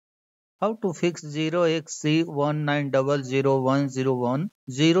How to fix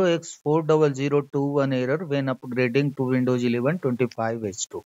 0xC1900101-0x40021 error when upgrading to Windows 11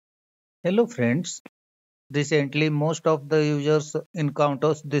 25H2. Hello friends, recently most of the users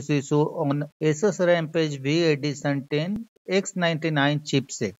encounters this issue on Asus Rampage V Edition 10 X99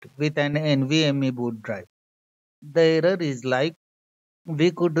 chipset with an NVMe boot drive. The error is like we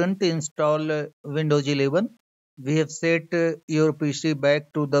couldn't install Windows 11. We have set your PC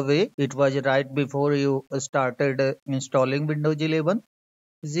back to the way it was right before you started installing Windows 11.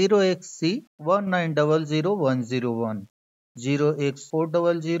 0xC1900101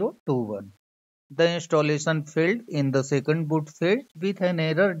 0x40021. The installation failed in the second boot phase with an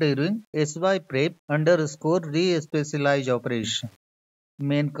error during SY prep underscore re-specialize operation.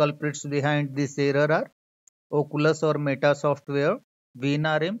 Main culprits behind this error are Oculus or Meta software,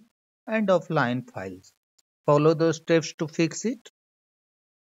 winrm, and offline files. Follow the steps to fix it.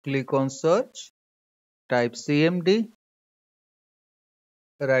 Click on search, type cmd,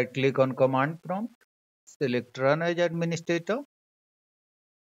 right click on command prompt, select run as administrator.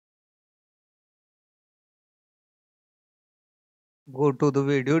 Go to the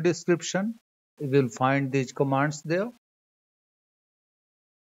video description. You will find these commands there.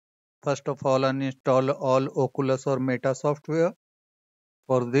 First of all, uninstall all Oculus or Meta software.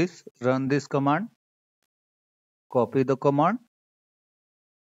 For this, run this command. Copy the command,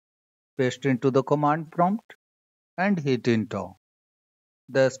 paste into the command prompt, and hit enter.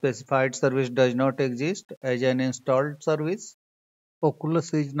 The specified service does not exist as an installed service.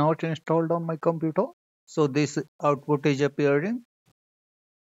 Oculus is not installed on my computer, so this output is appearing.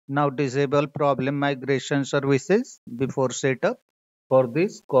 Now disable problem migration services before setup. For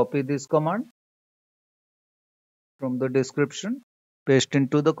this, copy this command from the description, paste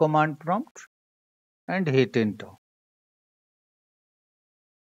into the command prompt, and hit enter.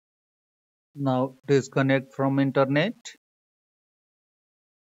 Now disconnect from internet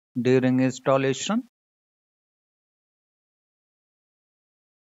during installation.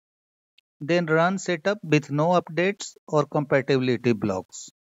 Then run setup with no updates or compatibility blocks.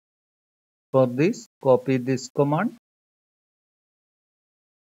 For this, copy this command,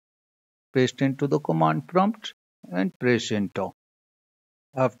 paste into the command prompt, and press enter.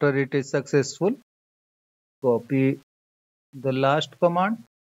 After it is successful, copy the last command,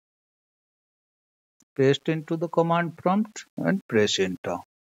 paste into the command prompt, and press enter.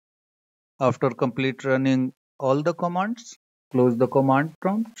 After complete running all the commands, close the command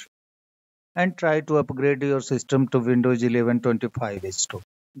prompt and try to upgrade your system to Windows 11 25H2.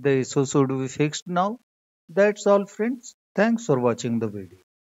 The issue should be fixed now. That's all friends. Thanks for watching the video.